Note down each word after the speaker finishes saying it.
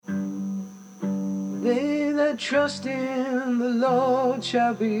They that trust in the Lord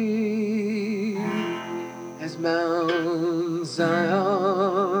shall be as Mount Zion,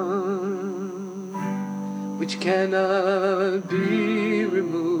 which cannot be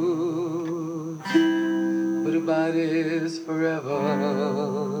removed, but abideth forever.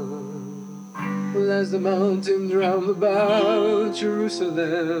 Well, as the mountains round about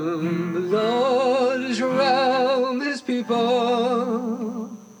Jerusalem, the Lord is around his people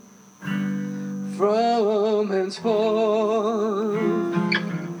from henceforth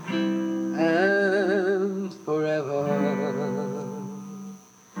and forever.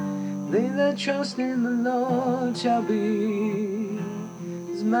 They that trust in the Lord shall be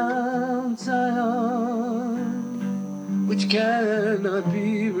as Mount Zion, which cannot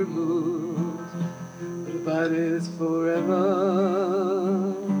be removed, but abideth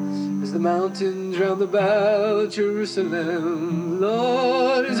forever. As the mountains round about Jerusalem, the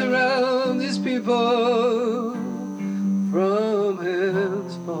Lord is around his people from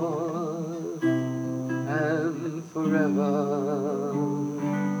henceforth and forever.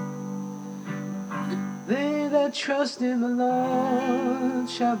 They that trust in the Lord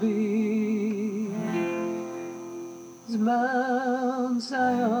shall be as Mount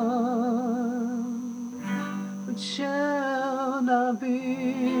Zion, which shall not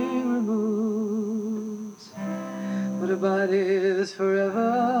be removed, but abideth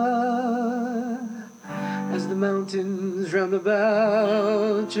forever. As the mountains round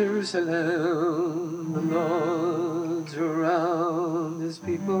about Jerusalem, the Lord's around his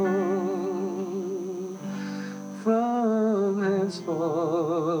people from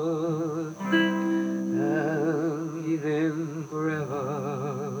henceforth and even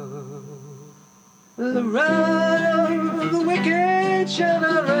forever. The rod of the wicked shall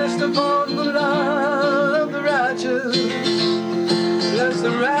not rest upon the lot of the righteous, lest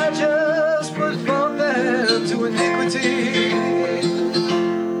the righteous put forth their hand to iniquity.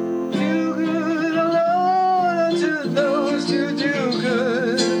 Do good, O Lord, unto those who do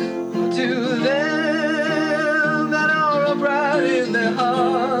good, to them that are upright in their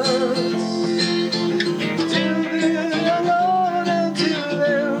hearts. Do good, O Lord, unto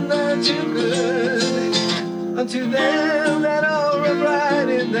them that do good, unto them that are upright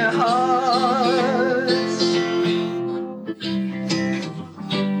in their hearts.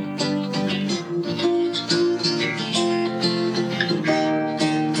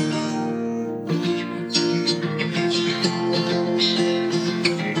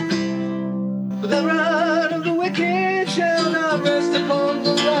 The rod of the wicked shall not rest upon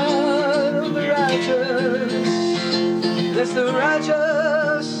the rod of the righteous, lest the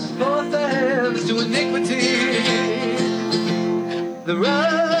righteous forth their hands to iniquity. The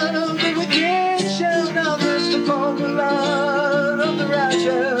rod of the wicked shall not rest upon the rod of the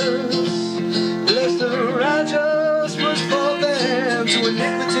righteous, lest the righteous put forth their hands to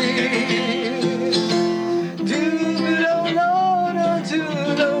iniquity. Do good, O Lord, unto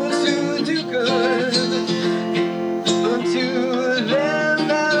those who do good, unto them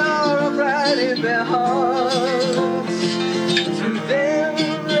that are upright in their hearts, to them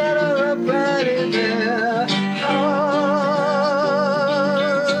that are upright in their hearts.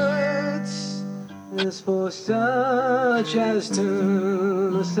 As for such as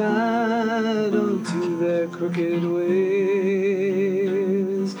turn aside unto their crooked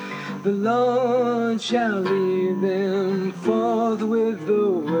ways, the Lord shall lead them forth with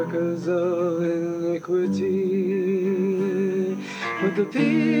the workers of iniquity. But the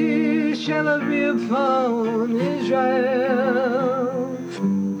peace shall not be upon Israel.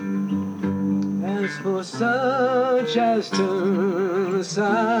 As for such as turn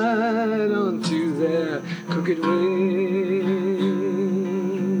aside unto their crooked ways,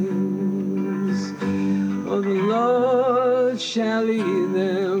 oh, the Lord shall lead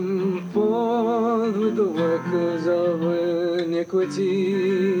them forth with the workers of iniquity.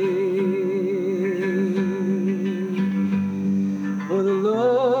 For the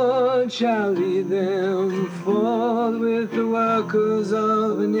Lord shall lead them forth with the workers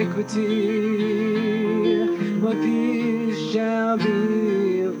of iniquity. But peace shall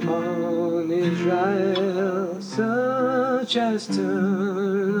be upon Israel, such as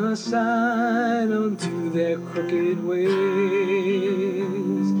turn aside unto their crooked ways.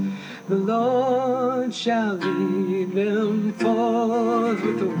 The Lord shall lead them forth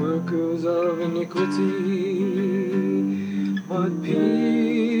with the workers of iniquity. But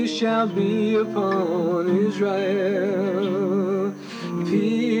peace shall be upon Israel.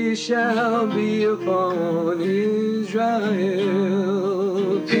 Peace shall be upon Israel.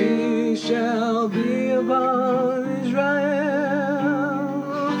 Peace shall be upon Israel.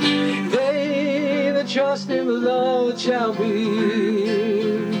 They trust in the Lord shall be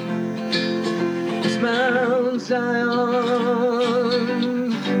as Mount Zion,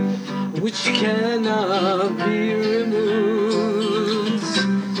 which cannot be removed,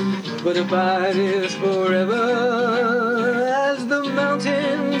 but abideth forever, as the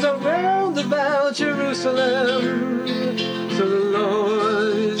mountains are round about Jerusalem. So the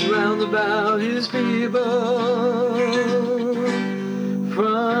Lord is round about his people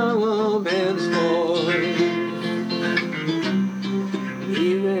from henceforth.